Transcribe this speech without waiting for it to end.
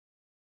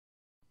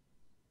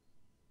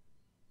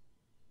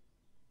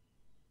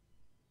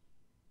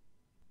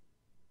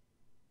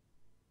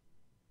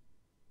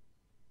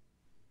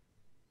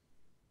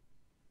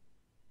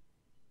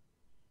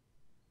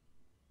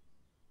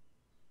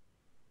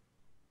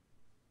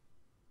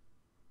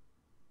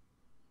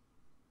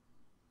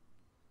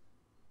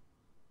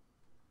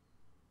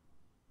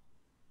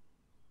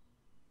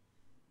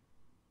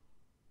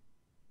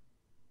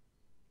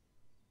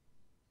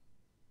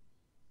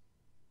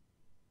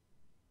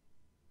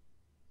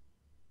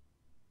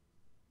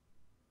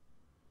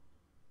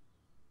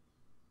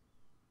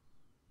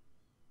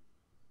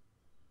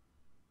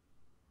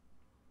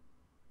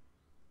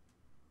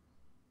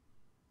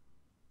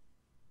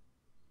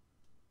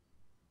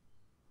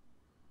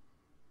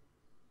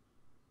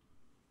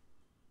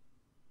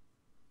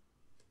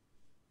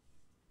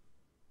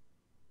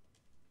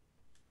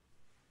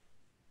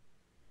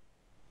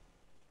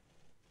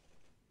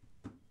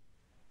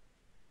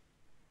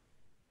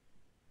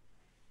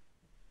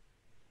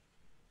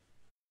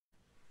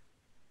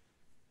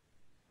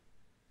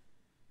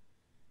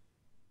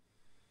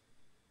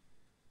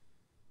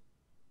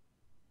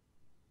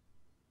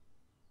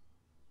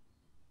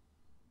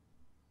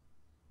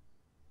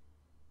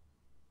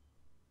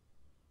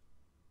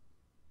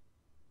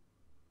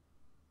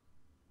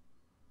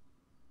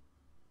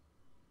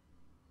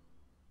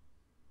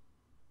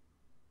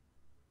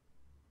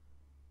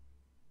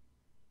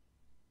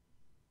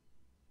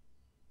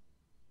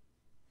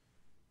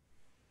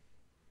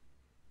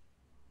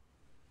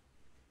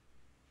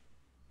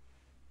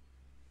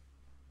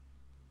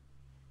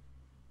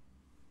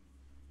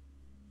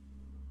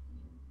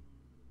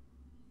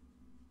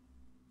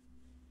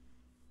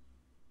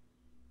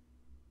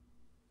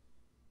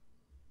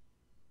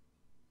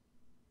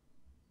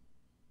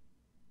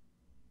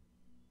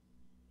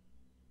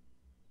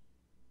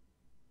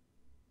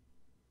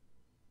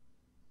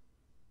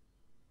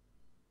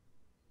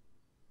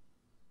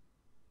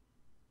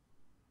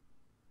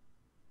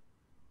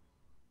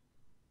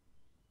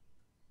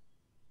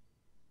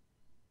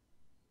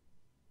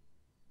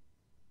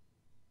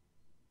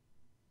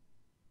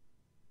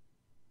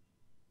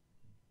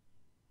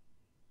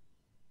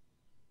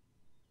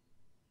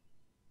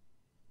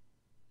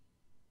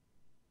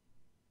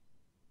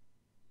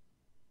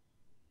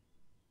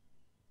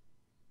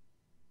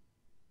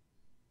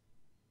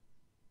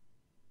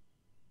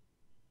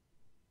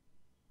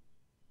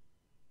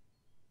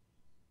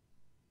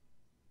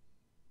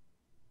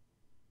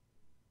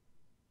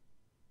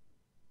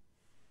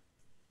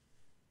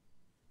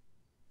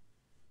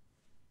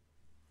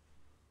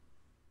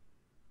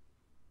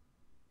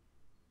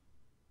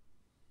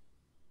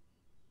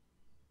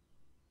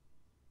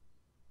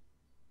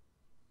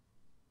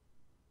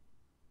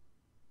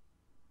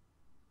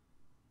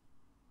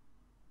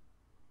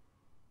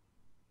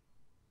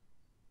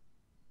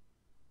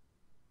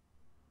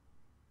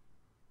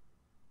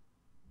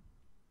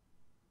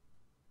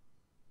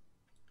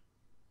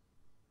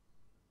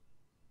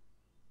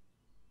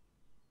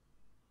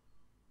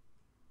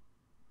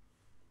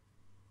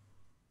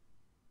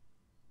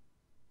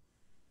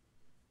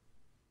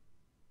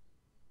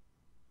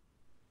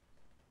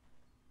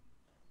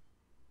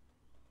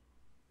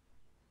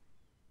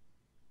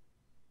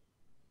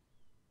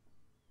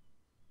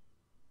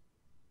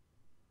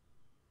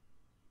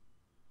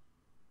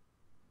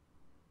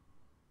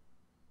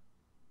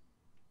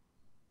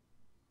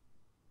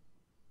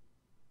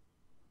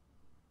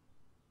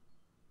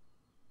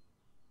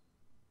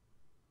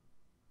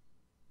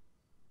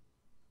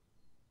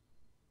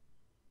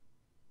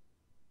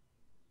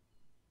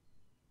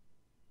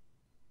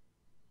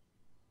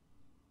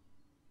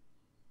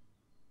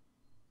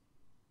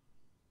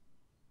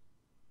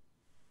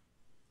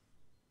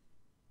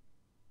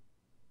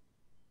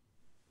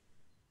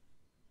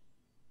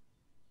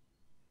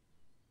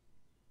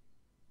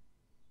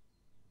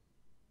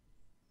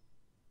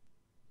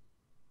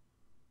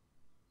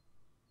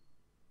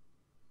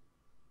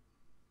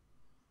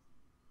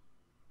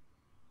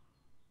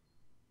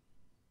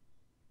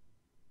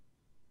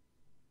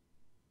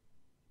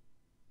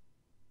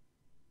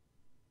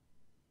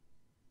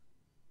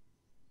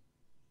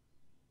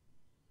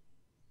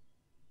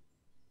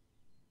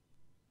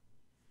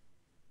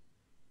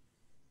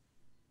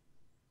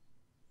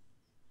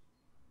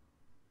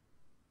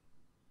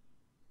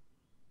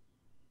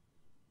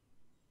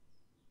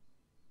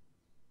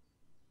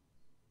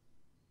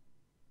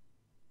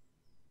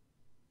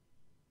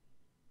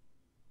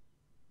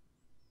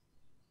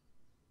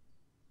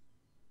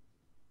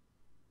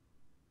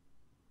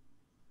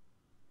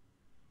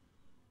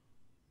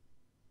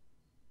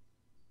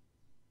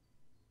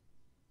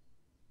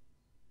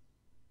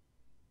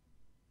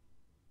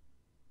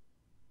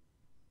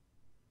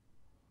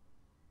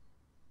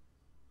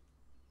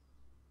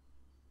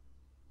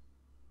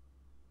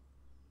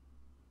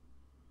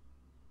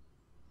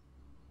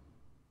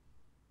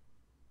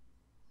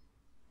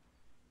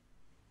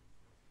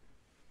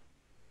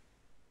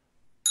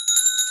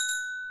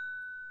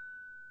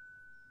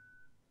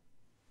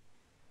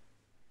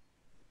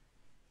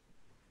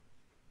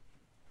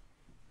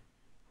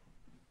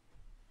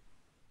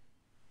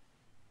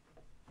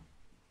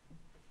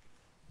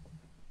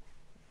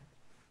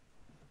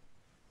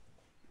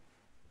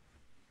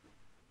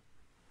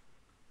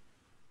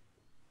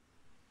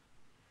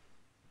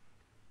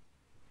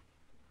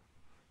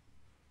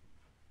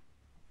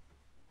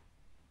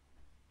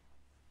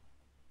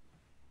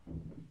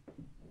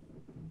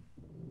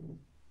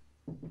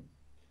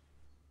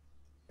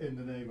In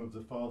the name of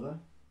the Father,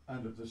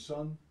 and of the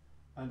Son,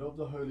 and of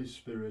the Holy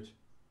Spirit.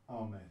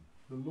 Amen.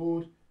 The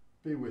Lord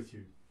be with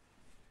you.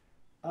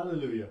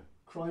 Alleluia.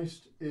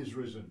 Christ is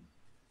risen.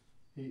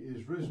 He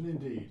is risen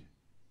indeed.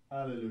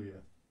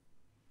 Alleluia.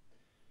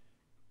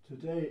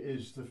 Today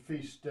is the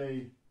feast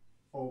day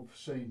of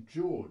St.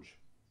 George.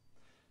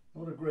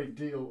 Not a great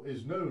deal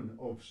is known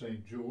of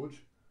St.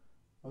 George,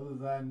 other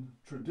than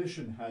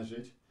tradition has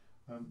it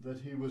that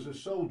he was a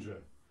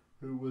soldier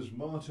who was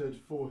martyred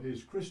for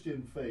his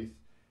Christian faith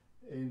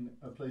in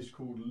a place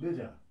called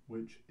Lydda,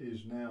 which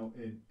is now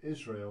in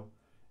Israel,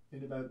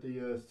 in about the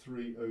year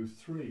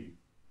 303,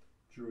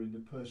 during the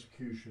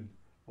persecution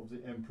of the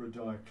Emperor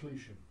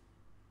Diocletian.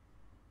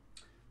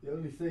 The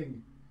only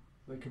thing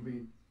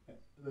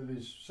that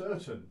is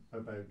certain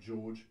about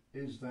George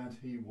is that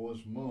he was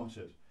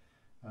martyred.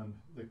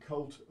 The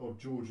cult of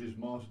George's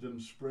martyrdom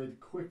spread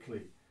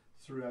quickly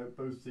throughout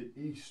both the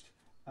East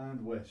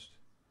and West.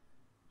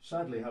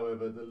 Sadly,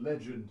 however, the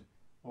legend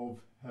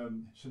of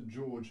St.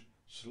 George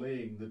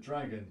slaying the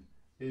dragon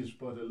is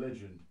but a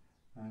legend,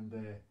 and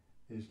there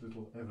is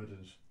little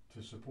evidence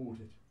to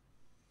support it.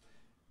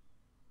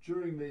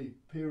 During the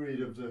period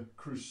of the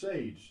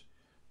Crusades,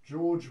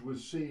 George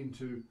was seen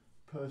to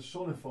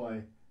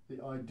personify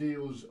the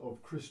ideals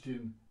of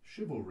Christian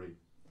chivalry,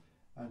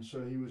 and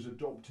so he was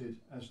adopted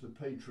as the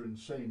patron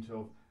saint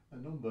of a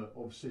number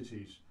of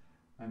cities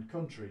and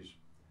countries,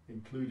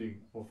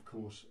 including, of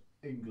course,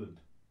 England.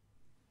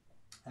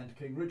 And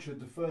King Richard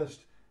I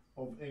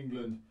of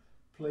England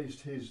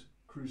placed his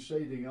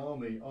crusading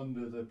army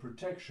under the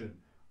protection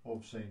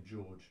of St.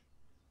 George,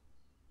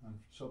 and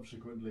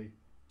subsequently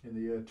in the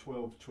year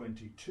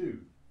 1222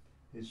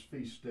 his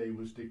feast day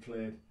was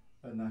declared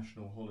a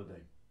national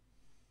holiday.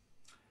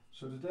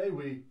 So today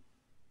we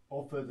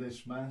offer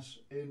this Mass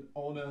in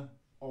honour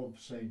of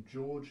St.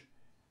 George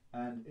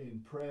and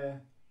in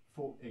prayer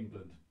for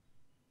England.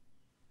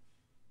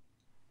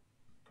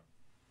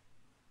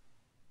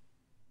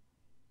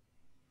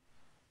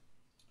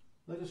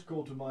 Let us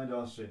call to mind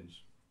our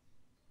sins.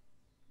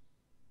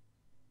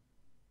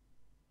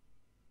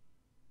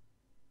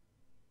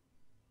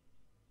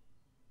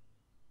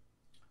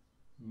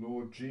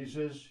 Lord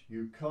Jesus,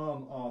 you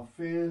calm our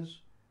fears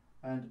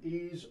and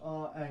ease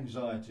our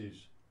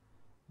anxieties.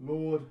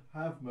 Lord,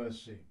 have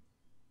mercy.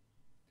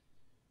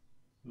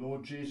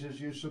 Lord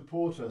Jesus, you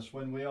support us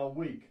when we are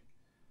weak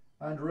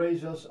and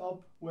raise us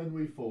up when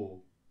we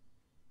fall.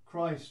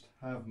 Christ,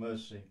 have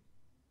mercy.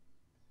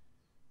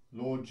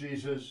 Lord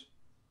Jesus,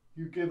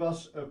 you give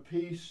us a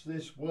peace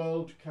this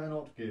world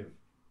cannot give.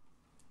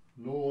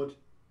 Lord,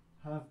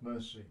 have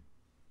mercy.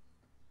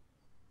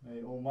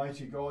 May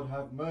Almighty God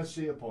have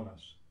mercy upon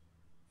us,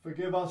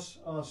 forgive us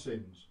our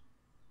sins,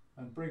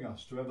 and bring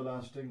us to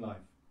everlasting life.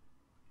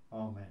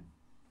 Amen.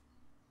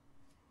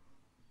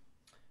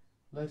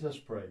 Let us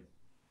pray.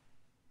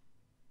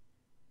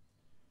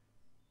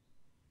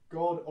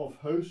 God of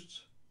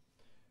hosts,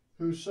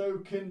 who so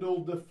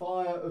kindled the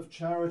fire of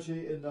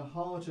charity in the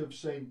heart of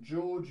St.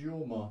 George,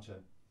 your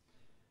martyr,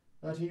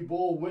 that he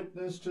bore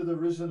witness to the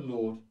risen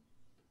Lord,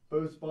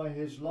 both by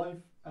his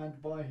life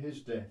and by his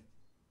death,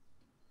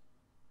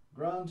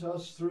 grant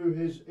us through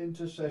his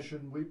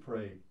intercession, we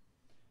pray,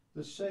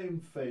 the same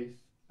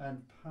faith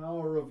and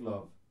power of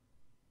love,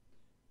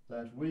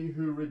 that we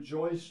who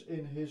rejoice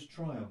in his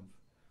triumph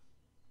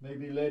may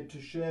be led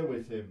to share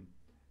with him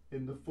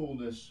in the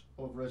fullness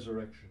of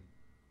resurrection.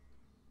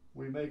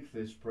 We make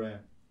this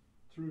prayer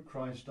through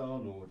Christ our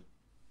Lord.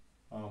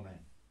 Amen.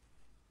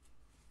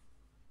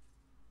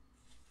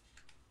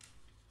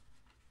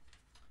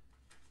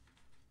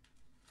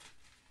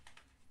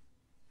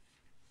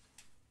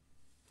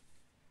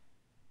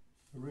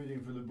 A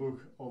reading from the book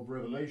of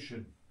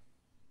Revelation.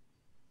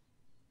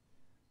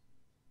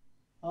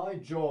 I,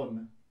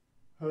 John,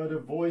 heard a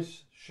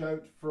voice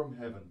shout from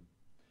heaven,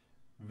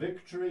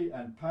 "Victory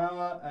and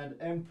power and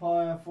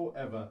empire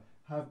forever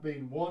have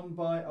been won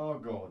by our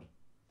God,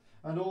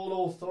 and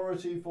all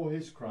authority for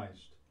his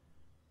Christ.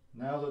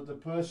 Now that the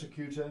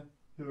persecutor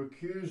who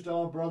accused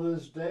our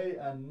brothers day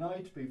and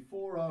night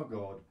before our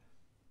God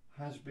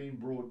has been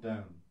brought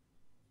down.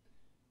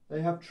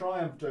 They have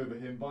triumphed over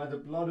him by the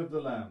blood of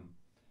the Lamb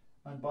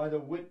and by the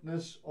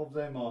witness of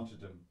their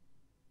martyrdom,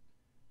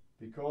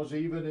 because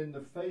even in the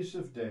face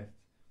of death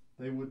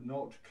they would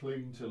not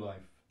cling to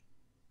life.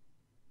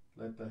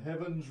 Let the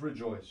heavens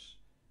rejoice,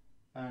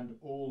 and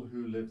all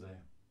who live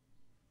there."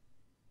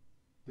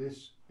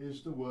 This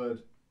is the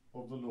word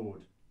of the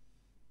Lord.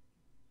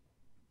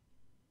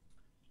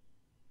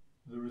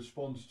 The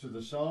response to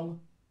the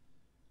psalm: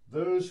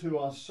 those who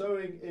are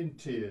sowing in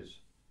tears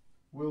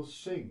will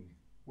sing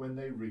when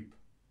they reap.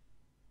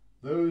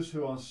 Those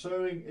who are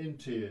sowing in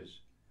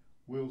tears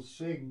will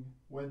sing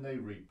when they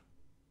reap.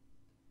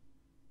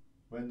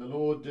 When the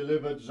Lord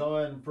delivered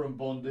Zion from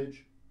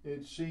bondage,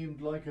 it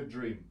seemed like a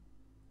dream.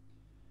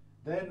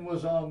 Then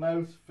was our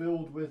mouth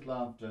filled with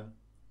laughter,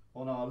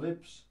 on our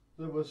lips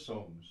there were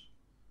songs.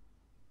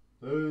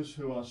 Those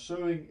who are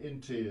sowing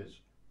in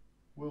tears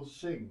will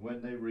sing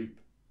when they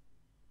reap.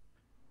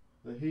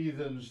 The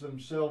heathens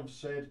themselves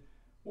said,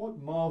 What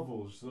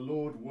marvels the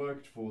Lord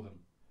worked for them!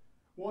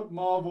 What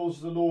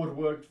marvels the Lord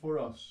worked for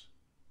us!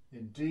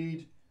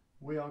 Indeed,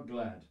 we are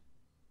glad.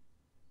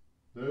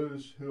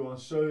 Those who are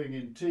sowing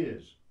in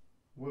tears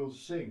will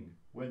sing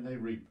when they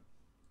reap.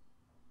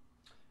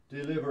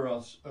 Deliver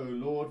us, O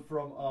Lord,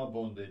 from our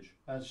bondage,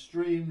 as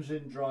streams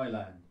in dry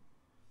land.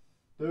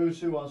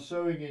 Those who are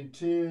sowing in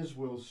tears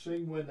will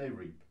sing when they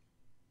reap.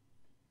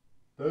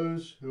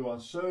 Those who are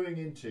sowing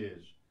in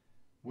tears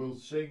will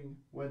sing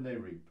when they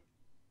reap.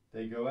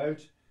 They go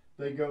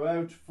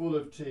out full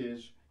of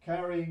tears,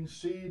 carrying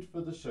seed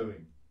for the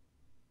sowing.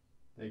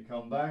 They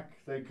come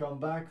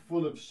back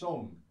full of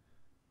song,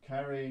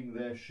 carrying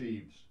their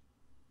sheaves.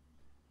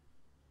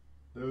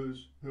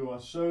 Those who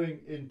are sowing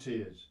in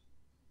tears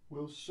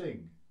will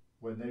sing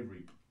when they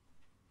reap.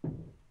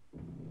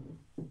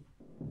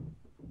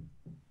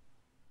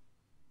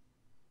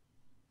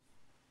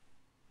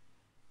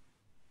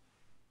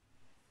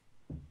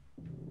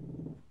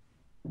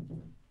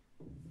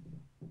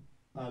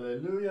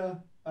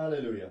 Alleluia,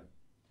 alleluia.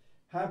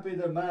 Happy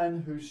the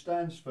man who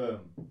stands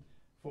firm,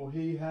 for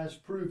he has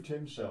proved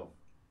himself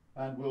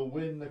and will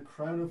win the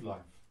crown of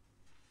life.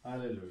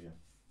 Alleluia.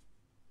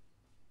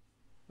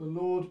 The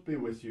Lord be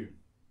with you.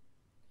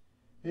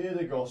 Hear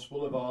the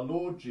gospel of our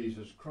Lord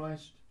Jesus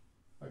Christ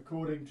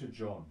according to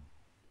John.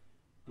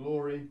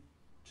 Glory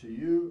to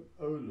you,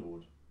 O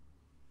Lord.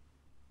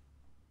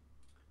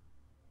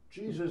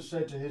 Jesus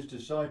said to his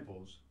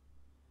disciples,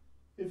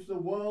 "If the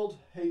world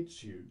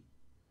hates you,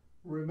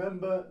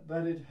 remember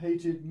that it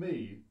hated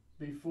me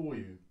before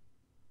you.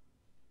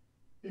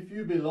 If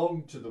you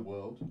belonged to the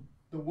world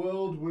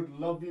would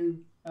love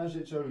you as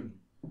its own.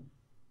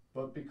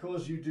 But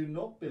because you do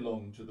not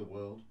belong to the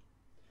world,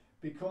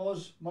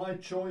 because my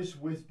choice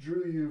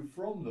withdrew you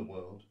from the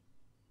world,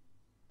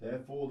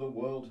 therefore the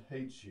world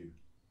hates you.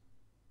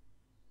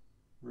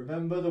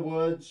 Remember the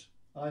words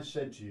I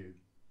said to you,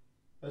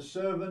 a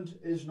servant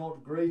is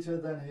not greater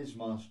than his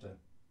master.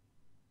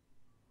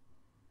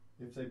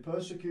 If they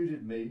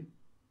persecuted me,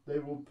 they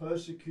will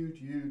persecute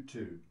you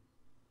too.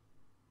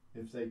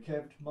 If they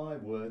kept my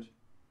word,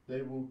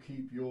 they will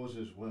keep yours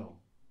as well.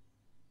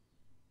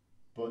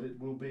 But it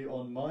will be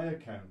on my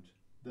account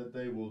that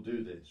they will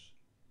do this,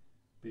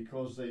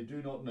 because they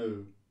do not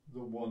know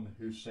the one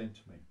who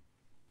sent me."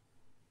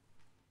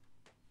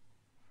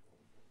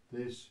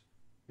 This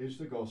is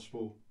the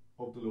gospel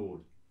of the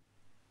Lord.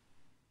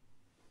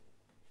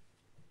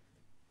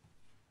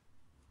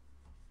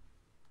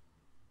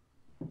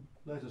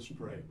 Let us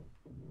pray.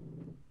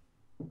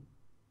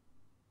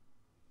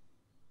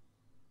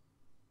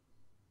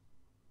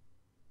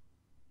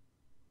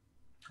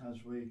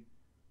 As we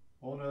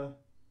honour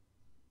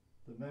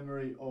the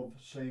memory of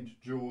St.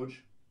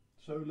 George,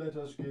 so let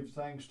us give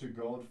thanks to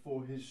God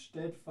for his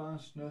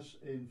steadfastness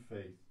in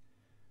faith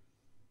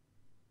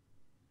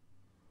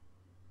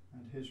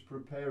and his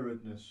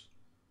preparedness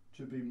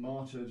to be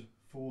martyred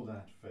for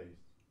that faith.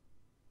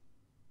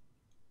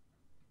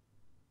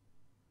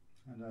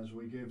 And as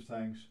we give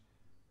thanks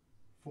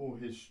for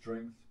his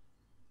strength,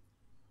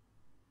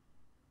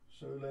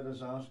 so let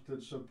us ask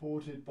that,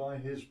 supported by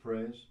his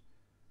prayers,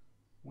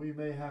 we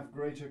may have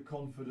greater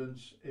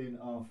confidence in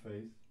our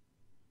faith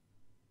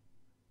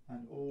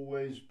and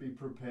always be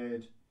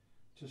prepared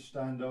to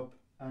stand up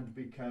and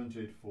be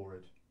counted for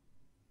it.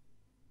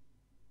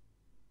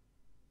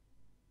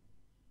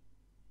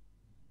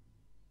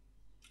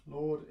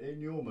 Lord, in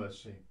your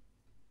mercy,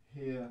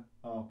 hear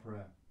our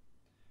prayer.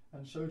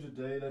 And so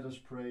today let us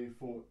pray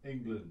for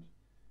England,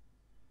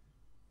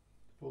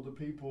 for the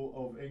people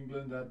of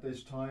England at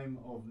this time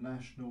of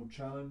national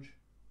challenge,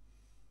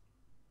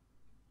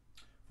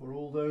 for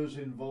all those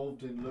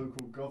involved in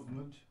local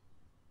government,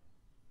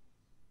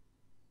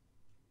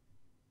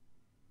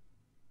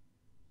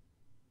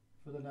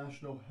 for the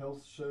National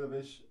Health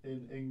Service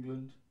in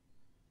England,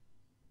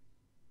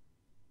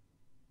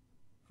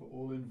 for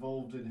all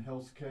involved in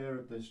healthcare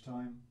at this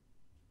time,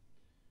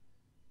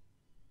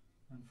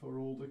 and for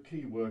all the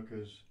key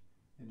workers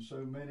in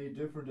so many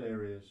different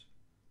areas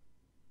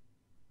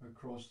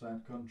across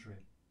that country.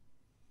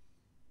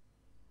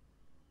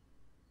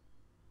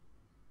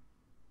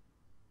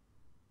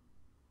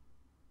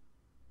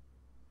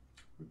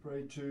 We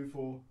pray too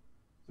for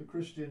the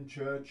Christian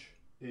Church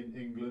in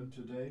England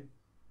today,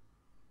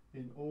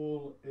 in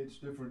all its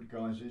different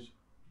guises.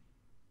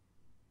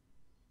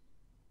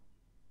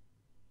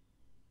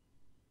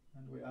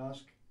 And we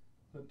ask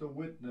that the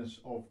witness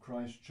of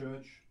Christ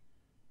Church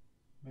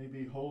may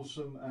be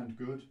wholesome and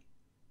good,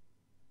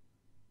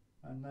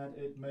 and that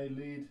it may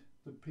lead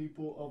the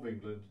people of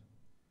England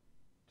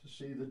to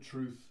see the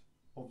truth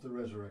of the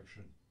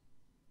resurrection.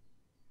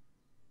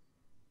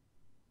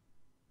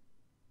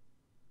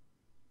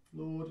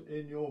 Lord,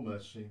 in your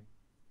mercy,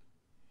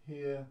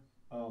 hear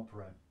our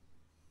prayer.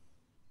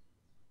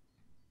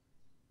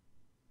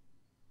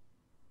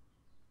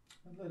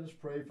 And let us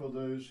pray for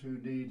those who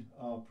need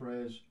our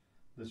prayers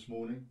this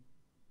morning,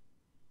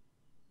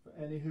 for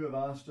any who have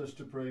asked us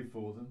to pray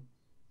for them,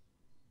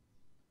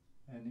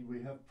 any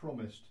we have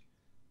promised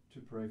to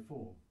pray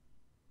for.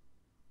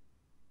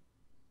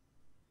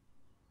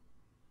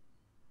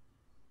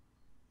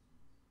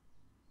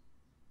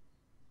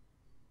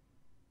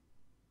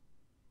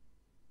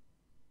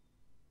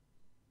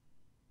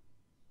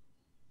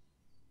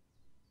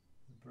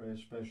 Pray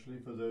especially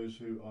for those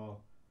who are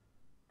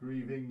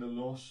grieving the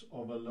loss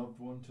of a loved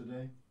one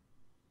today.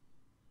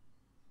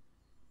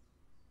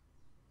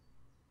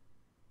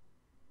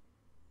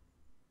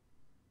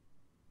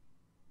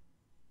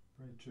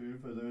 Pray too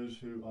for those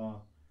who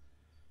are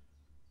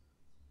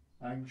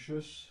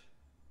anxious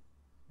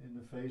in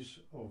the face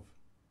of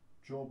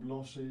job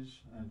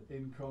losses and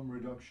income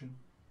reduction.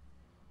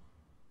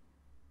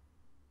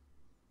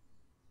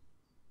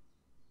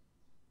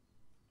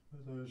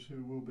 For those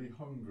who will be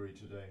hungry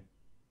today.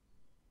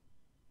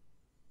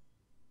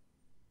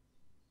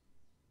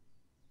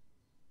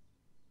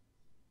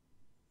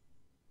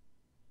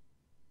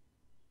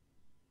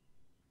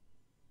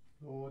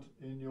 Lord,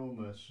 in your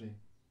mercy,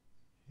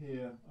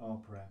 hear our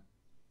prayer.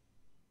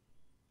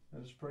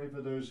 Let us pray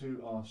for those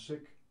who are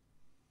sick,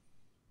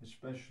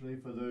 especially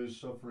for those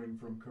suffering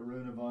from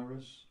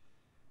coronavirus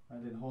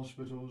and in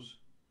hospitals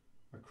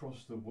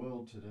across the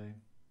world today.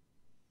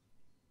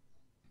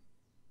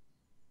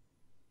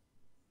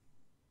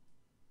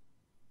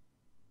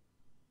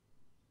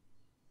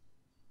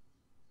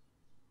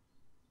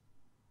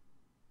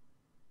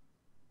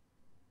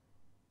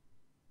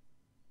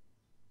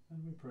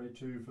 And we pray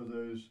too for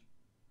those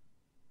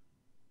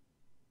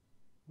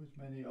with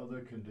many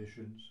other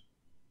conditions,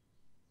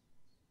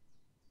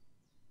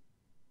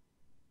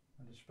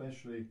 and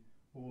especially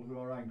all who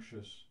are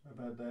anxious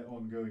about their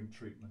ongoing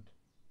treatment.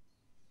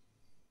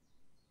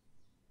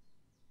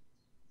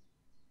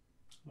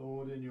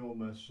 Lord, in your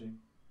mercy,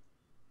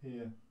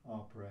 hear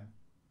our prayer.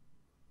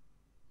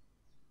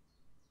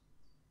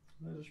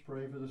 Let us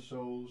pray for the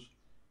souls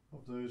of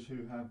those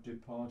who have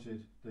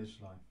departed this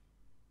life.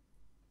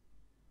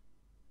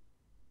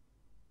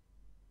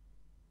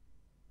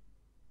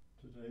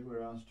 Today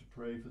we're asked to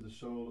pray for the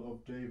soul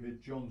of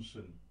David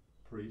Johnson,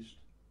 priest,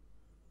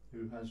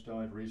 who has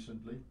died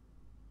recently.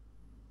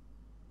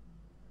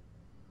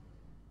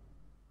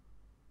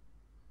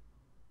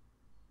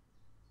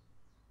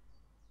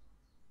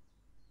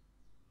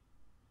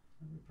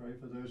 And we pray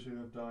for those who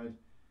have died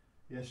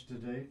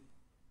yesterday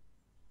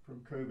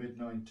from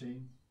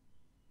COVID-19.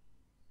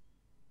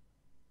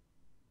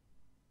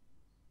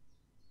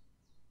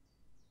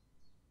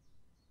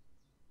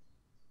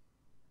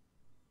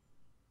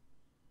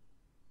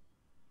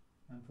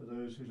 And for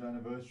those whose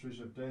anniversaries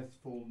of death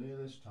fall near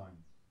this time.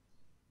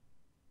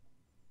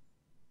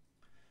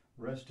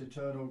 Rest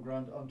eternal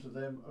grant unto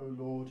them, O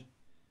Lord,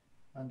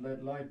 and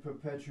let light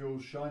perpetual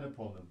shine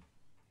upon them.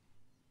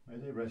 May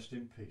they rest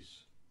in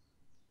peace.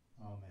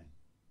 Amen.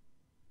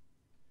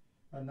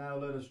 And now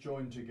let us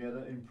join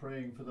together in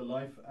praying for the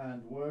life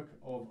and work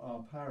of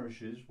our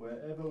parishes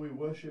wherever we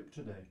worship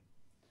today.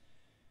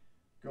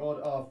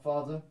 God our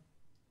Father,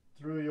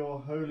 through your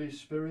Holy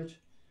Spirit,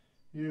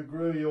 you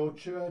grow your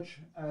church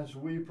as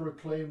we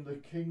proclaim the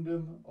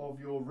kingdom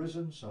of your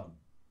risen Son.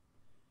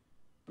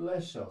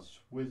 Bless us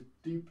with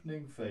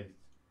deepening faith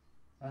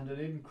and an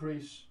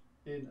increase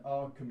in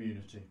our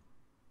community.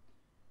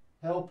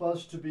 Help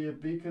us to be a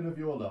beacon of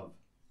your love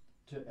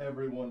to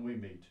everyone we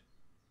meet.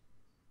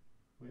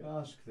 We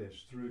ask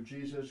this through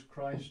Jesus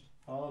Christ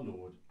our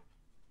Lord.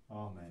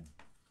 Amen.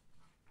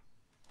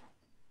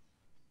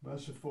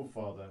 Merciful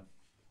Father,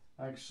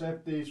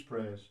 accept these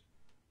prayers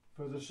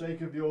for the sake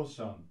of your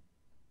Son,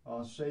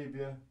 our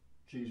Saviour,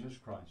 Jesus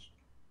Christ.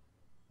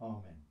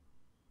 Amen.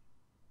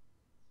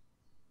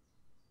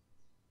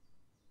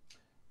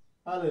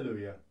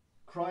 Alleluia.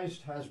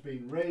 Christ has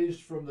been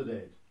raised from the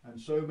dead,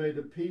 and so may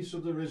the peace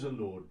of the risen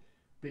Lord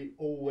be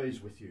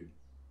always with you.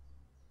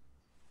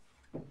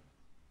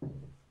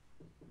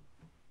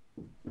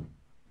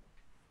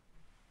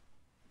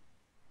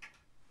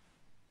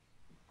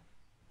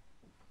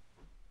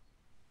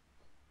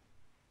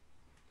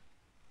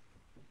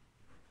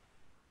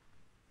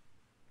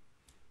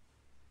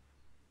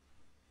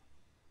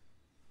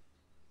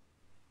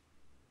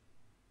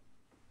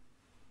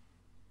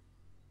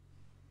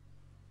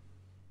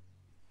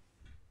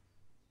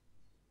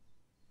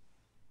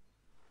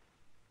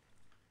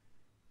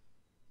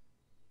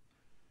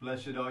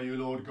 Blessed are you,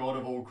 Lord God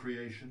of all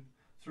creation.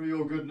 Through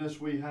your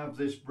goodness we have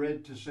this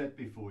bread to set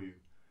before you,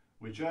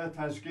 which earth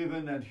has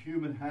given and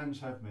human hands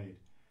have made.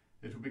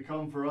 It will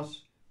become for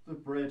us the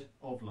bread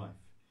of life.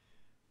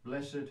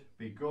 Blessed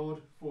be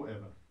God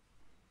forever.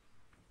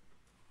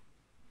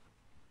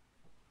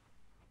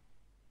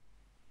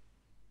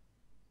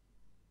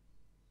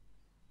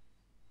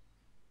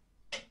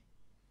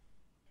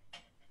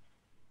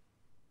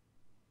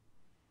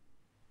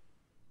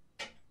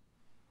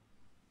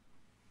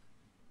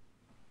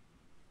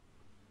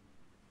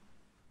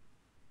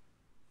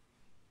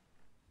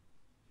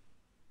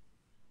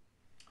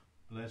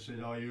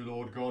 Blessed are you,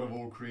 Lord God of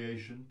all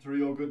creation. Through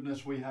your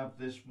goodness we have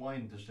this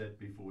wine to set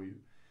before you,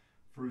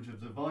 fruit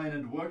of the vine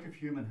and work of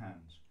human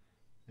hands.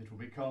 It will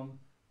become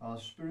our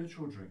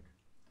spiritual drink.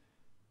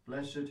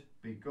 Blessed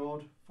be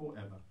God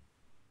forever.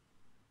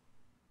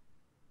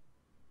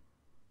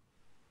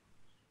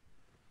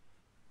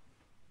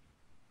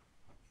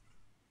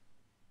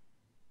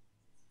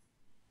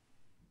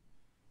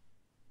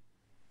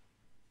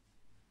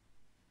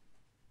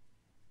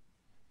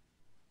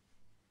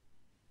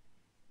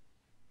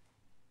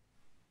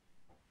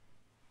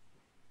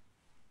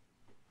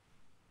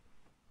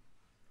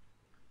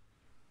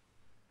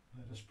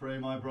 Let us pray,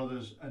 my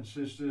brothers and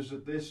sisters,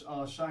 that this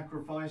our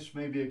sacrifice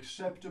may be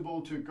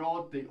acceptable to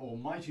God, the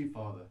Almighty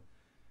Father.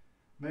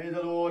 May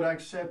the Lord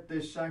accept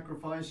this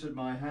sacrifice at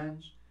my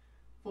hands,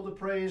 for the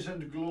praise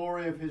and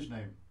glory of his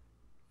name,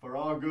 for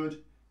our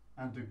good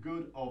and the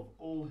good of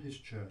all his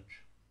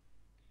church.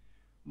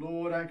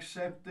 Lord,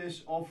 accept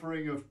this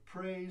offering of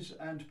praise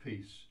and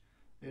peace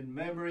in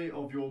memory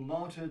of your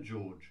martyr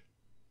George.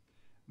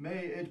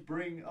 May it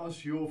bring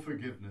us your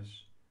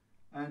forgiveness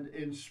and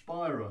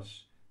inspire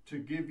us to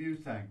give you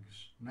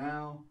thanks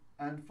now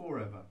and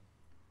forever.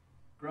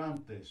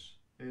 Grant this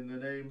in the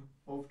name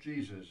of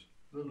Jesus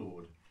the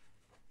Lord.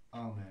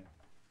 Amen.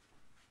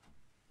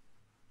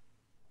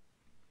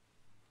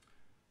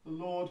 The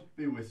Lord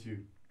be with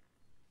you.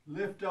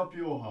 Lift up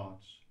your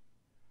hearts.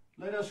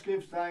 Let us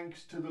give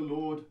thanks to the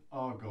Lord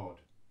our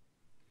God.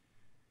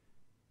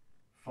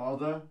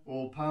 Father,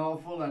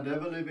 all-powerful and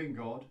ever-living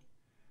God,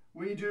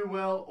 we do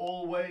well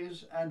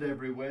always and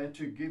everywhere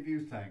to give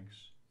you thanks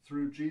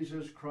through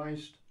Jesus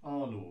Christ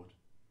our Lord.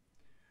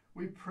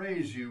 We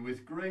praise you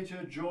with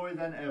greater joy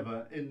than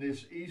ever in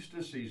this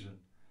Easter season,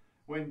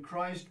 when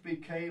Christ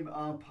became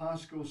our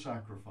paschal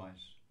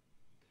sacrifice.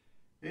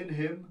 In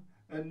him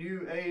a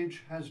new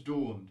age has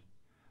dawned.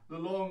 The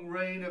long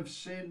reign of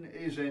sin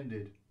is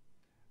ended.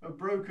 A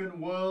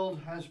broken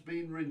world has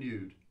been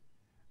renewed,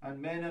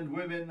 and men and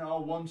women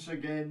are once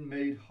again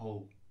made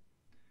whole.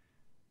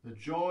 The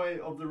joy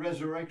of the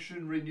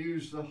resurrection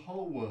renews the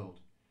whole world,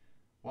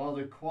 while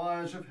the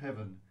choirs of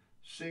heaven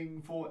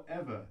sing for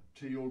ever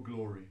to your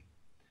glory.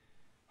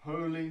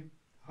 Holy,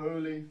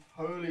 holy,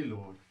 holy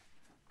Lord,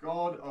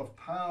 God of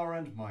power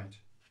and might,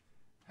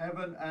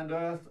 heaven and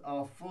earth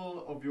are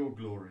full of your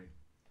glory.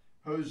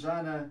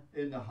 Hosanna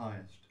in the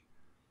highest.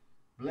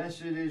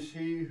 Blessed is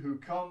he who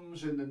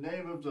comes in the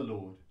name of the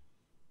Lord.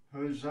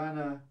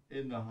 Hosanna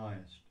in the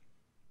highest.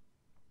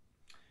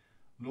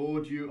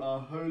 Lord, you are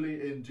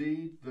holy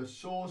indeed, the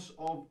source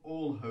of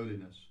all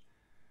holiness.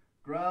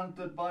 Grant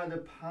that by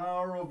the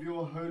power of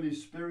your Holy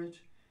Spirit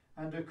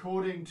and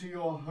according to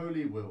your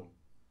holy will,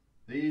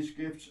 these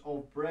gifts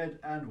of bread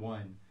and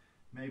wine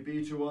may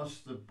be to us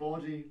the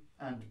body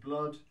and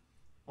blood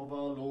of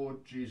our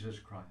Lord Jesus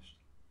Christ,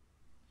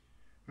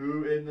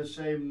 who in the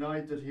same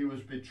night that he was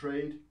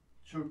betrayed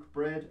took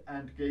bread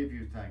and gave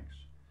you thanks.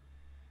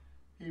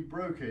 He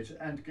broke it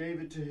and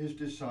gave it to his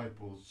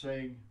disciples,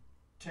 saying,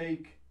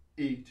 "Take,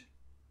 eat.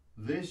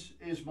 This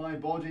is my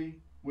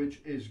body,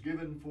 which is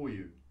given for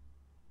you.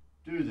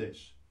 Do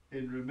this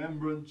in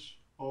remembrance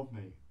of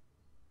me."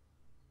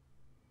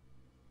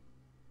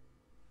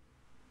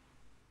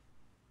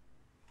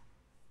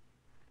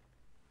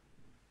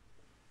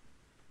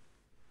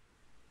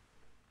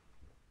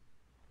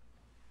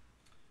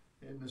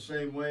 In the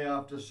same way,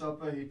 after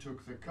supper, he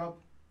took the cup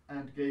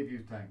and gave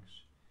you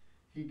thanks.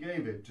 He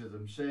gave it to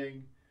them,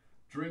 saying,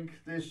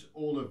 "Drink this,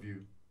 all of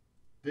you.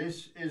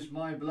 This is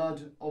my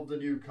blood of the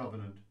new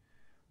covenant,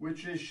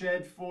 which is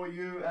shed for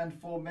you and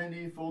for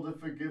many for the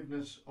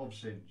forgiveness of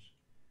sins.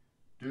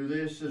 Do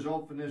this as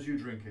often as you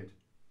drink it,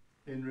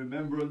 in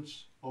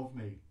remembrance of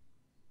me."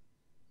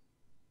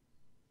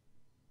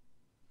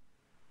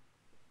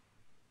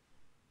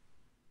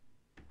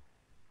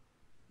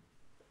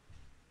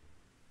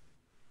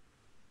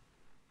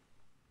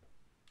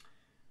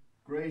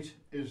 Great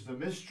is the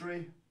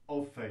mystery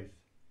of faith.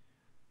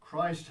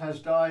 Christ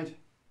has died.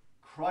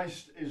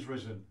 Christ is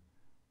risen.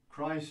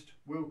 Christ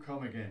will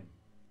come again.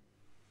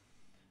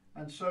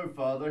 And so,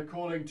 Father,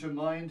 calling to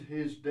mind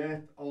his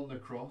death on the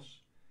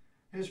cross,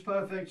 his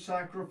perfect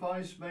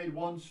sacrifice made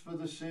once for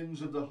the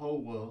sins of the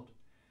whole world,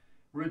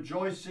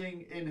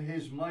 rejoicing in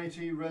his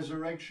mighty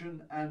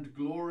resurrection and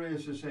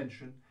glorious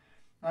ascension,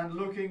 and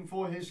looking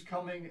for his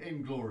coming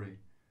in glory,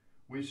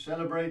 we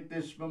celebrate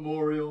this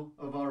memorial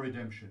of our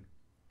redemption.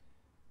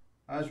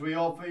 As we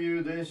offer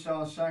you this,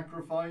 our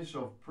sacrifice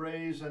of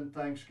praise and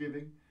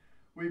thanksgiving,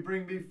 we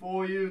bring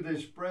before you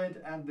this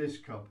bread and this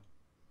cup,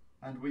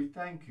 and we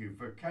thank you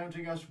for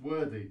counting us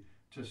worthy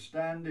to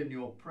stand in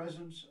your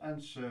presence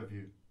and serve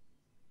you.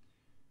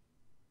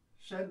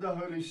 Send the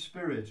Holy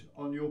Spirit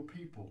on your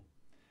people,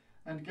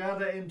 and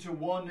gather into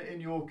one in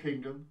your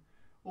kingdom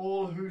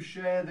all who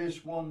share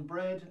this one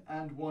bread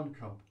and one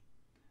cup,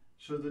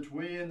 so that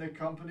we, in the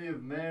company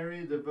of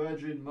Mary, the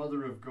Virgin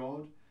Mother of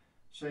God,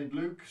 St.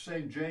 Luke,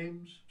 St.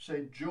 James,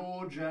 St.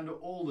 George, and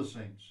all the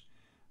saints,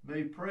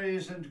 may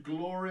praise and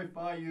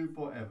glorify you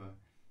forever,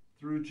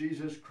 through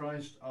Jesus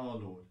Christ our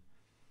Lord,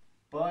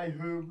 by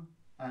whom,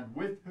 and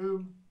with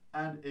whom,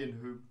 and in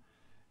whom,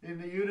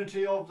 in the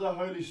unity of the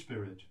Holy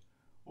Spirit,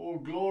 all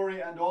glory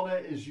and honour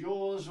is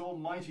yours,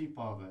 Almighty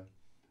Father,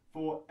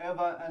 for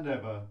ever and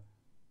ever.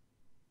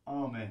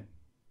 Amen.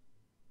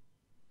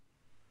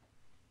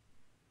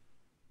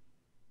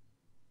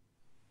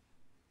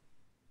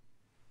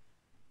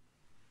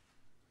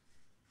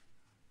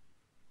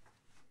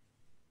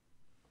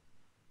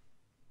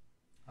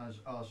 As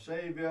our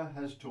Saviour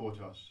has taught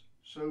us,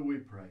 so we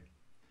pray.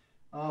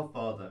 Our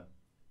Father,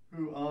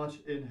 who art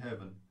in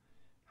heaven,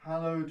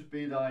 hallowed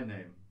be thy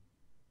name.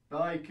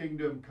 Thy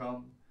kingdom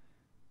come,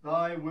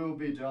 thy will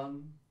be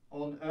done,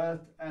 on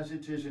earth as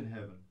it is in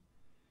heaven.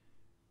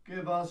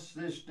 Give us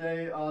this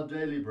day our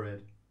daily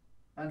bread,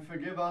 and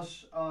forgive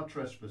us our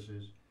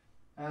trespasses,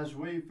 as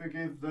we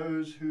forgive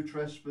those who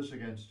trespass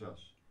against us.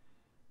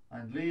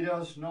 And lead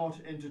us not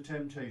into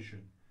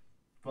temptation,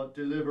 but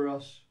deliver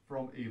us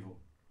from evil.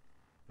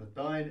 For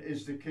thine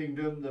is the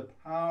kingdom, the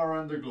power,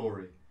 and the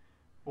glory,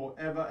 for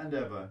ever and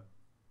ever.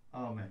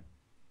 Amen.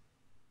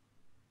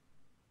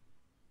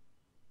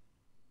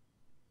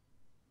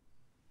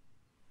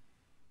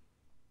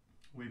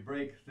 We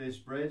break this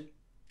bread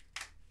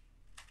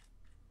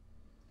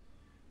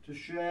to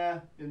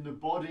share in the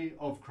body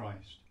of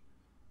Christ.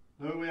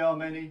 Though we are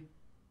many,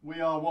 we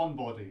are one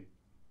body,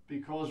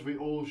 because we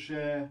all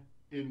share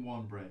in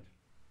one bread.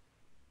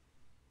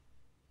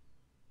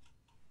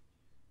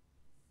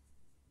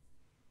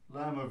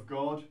 Lamb of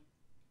God,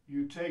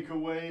 you take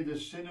away the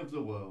sin of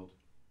the world.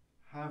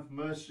 Have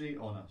mercy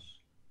on us.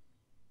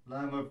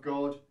 Lamb of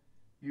God,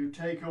 you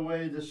take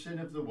away the sin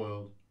of the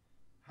world.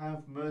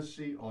 Have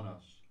mercy on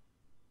us.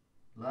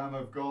 Lamb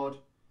of God,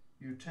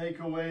 you take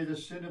away the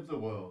sin of the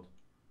world.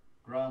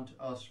 Grant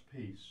us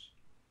peace.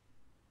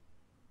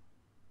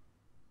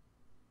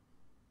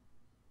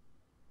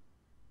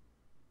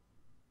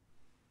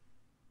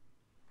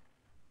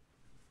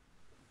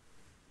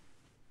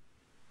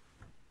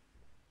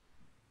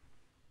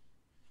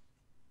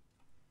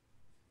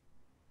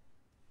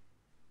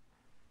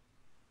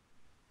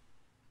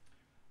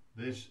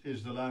 This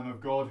is the Lamb of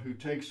God who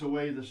takes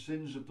away the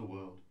sins of the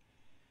world.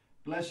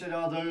 Blessed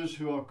are those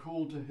who are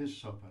called to his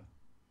supper.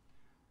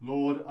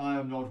 Lord, I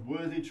am not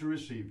worthy to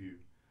receive you,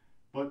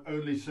 but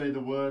only say the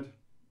word,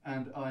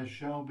 and I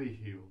shall be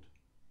healed.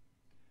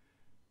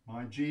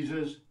 My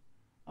Jesus,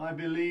 I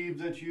believe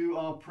that you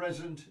are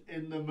present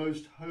in the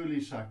most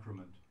holy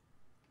sacrament.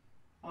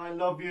 I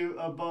love you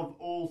above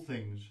all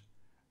things,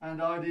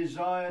 and I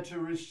desire to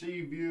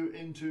receive you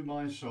into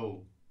my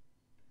soul.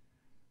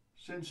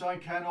 Since I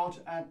cannot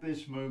at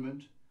this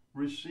moment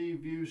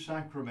receive you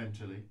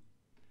sacramentally,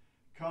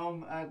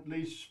 come at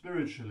least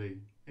spiritually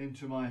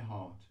into my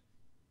heart.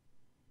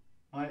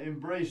 I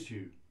embrace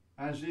you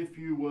as if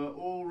you were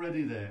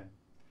already there,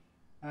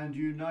 and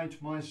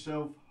unite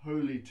myself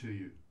wholly to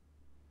you.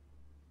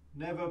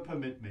 Never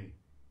permit me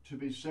to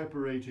be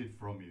separated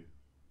from you.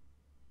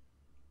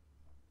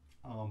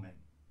 Amen.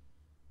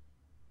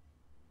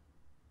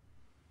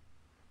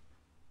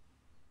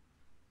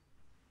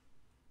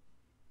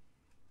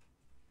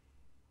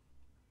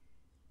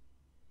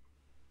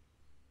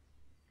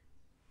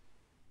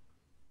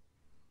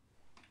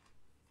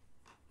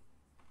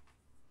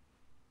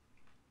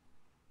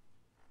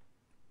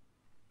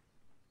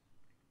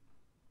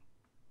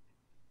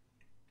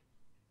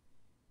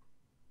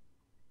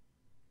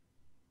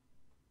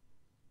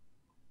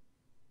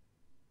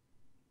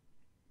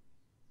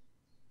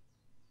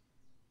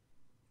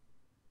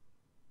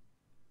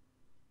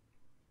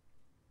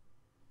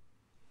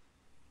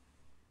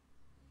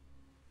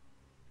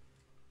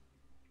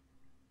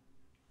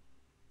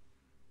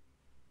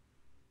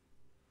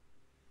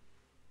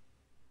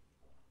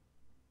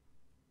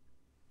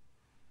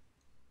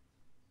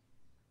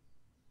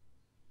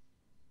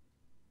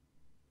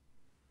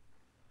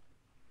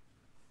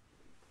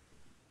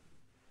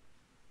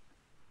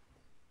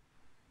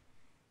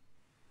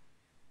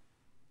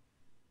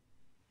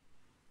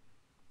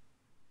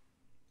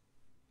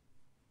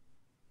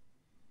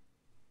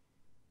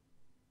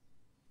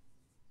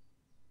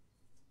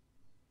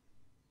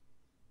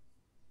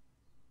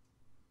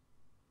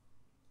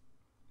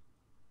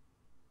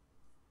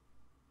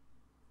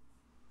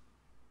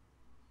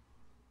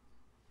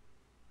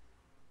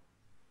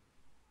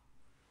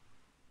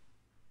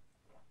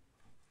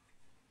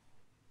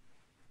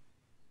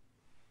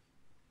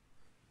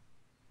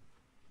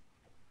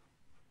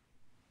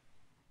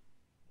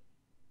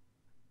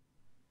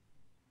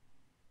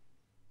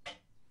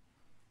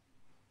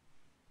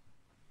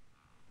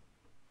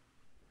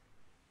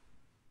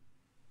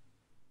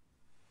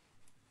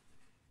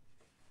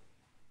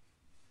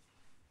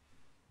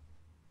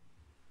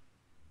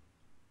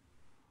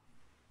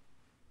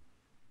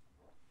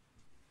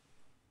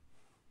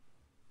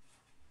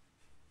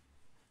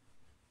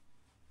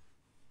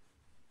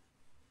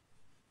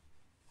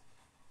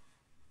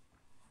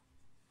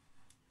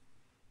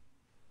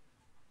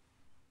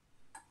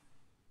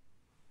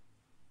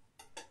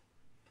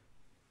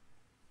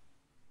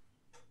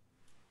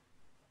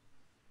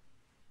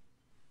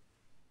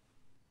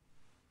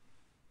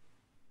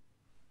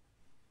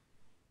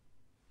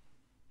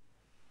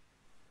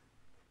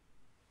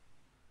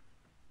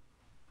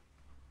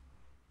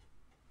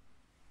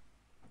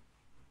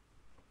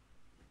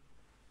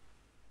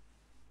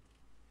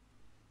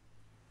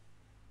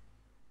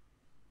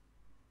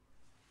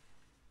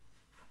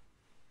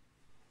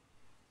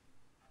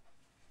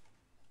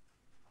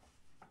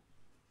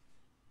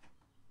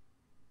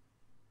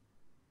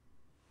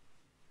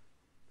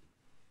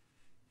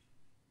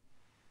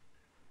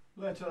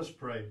 Let us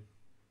pray.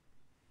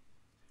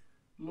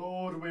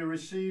 Lord, we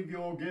receive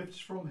your gifts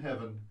from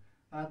heaven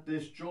at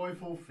this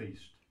joyful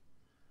feast.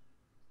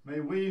 May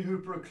we who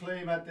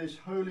proclaim at this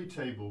holy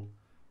table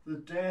the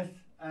death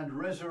and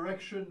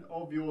resurrection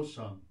of your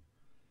Son,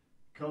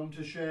 come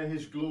to share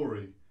his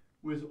glory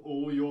with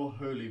all your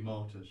holy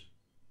martyrs.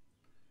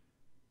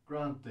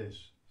 Grant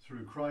this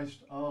through Christ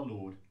our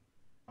Lord.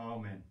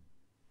 Amen.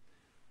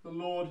 The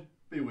Lord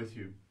be with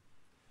you.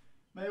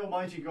 May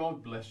Almighty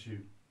God bless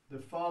you, the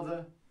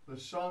Father, the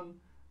Son,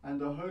 and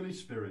the Holy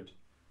Spirit.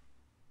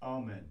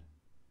 Amen.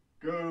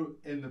 Go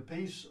in the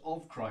peace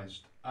of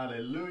Christ.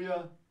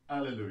 Alleluia,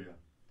 alleluia.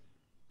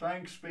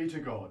 Thanks be to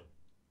God.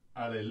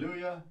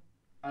 Alleluia,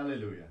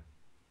 alleluia.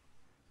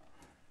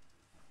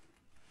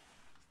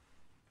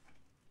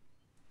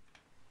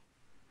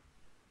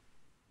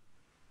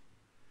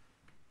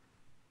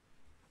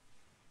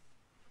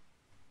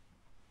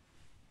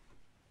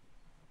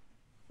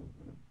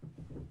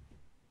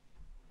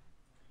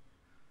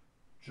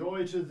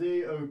 Joy to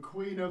thee, O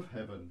Queen of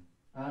Heaven.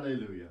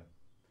 Alleluia.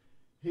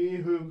 He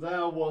whom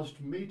thou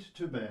wast meet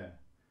to bear.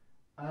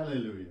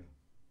 Alleluia.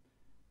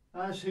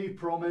 As he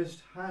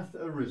promised hath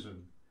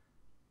arisen.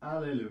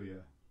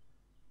 Alleluia.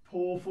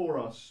 Pour for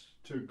us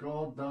to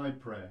God thy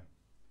prayer.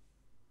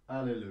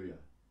 Alleluia.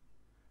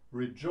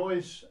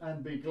 Rejoice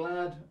and be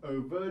glad,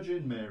 O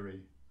Virgin Mary.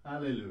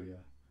 Alleluia.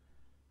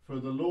 For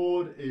the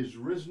Lord is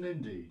risen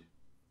indeed.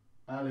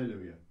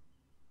 Alleluia.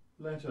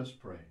 Let us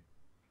pray.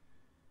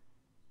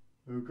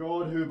 O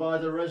God, who by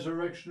the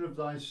resurrection of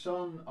thy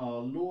Son, our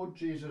Lord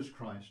Jesus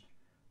Christ,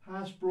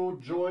 hast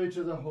brought joy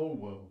to the whole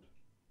world,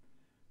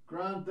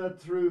 grant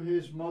that through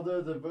his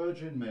mother, the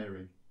Virgin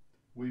Mary,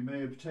 we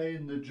may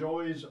obtain the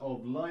joys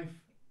of life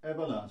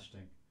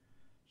everlasting.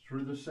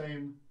 Through the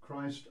same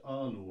Christ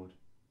our Lord.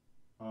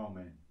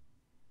 Amen.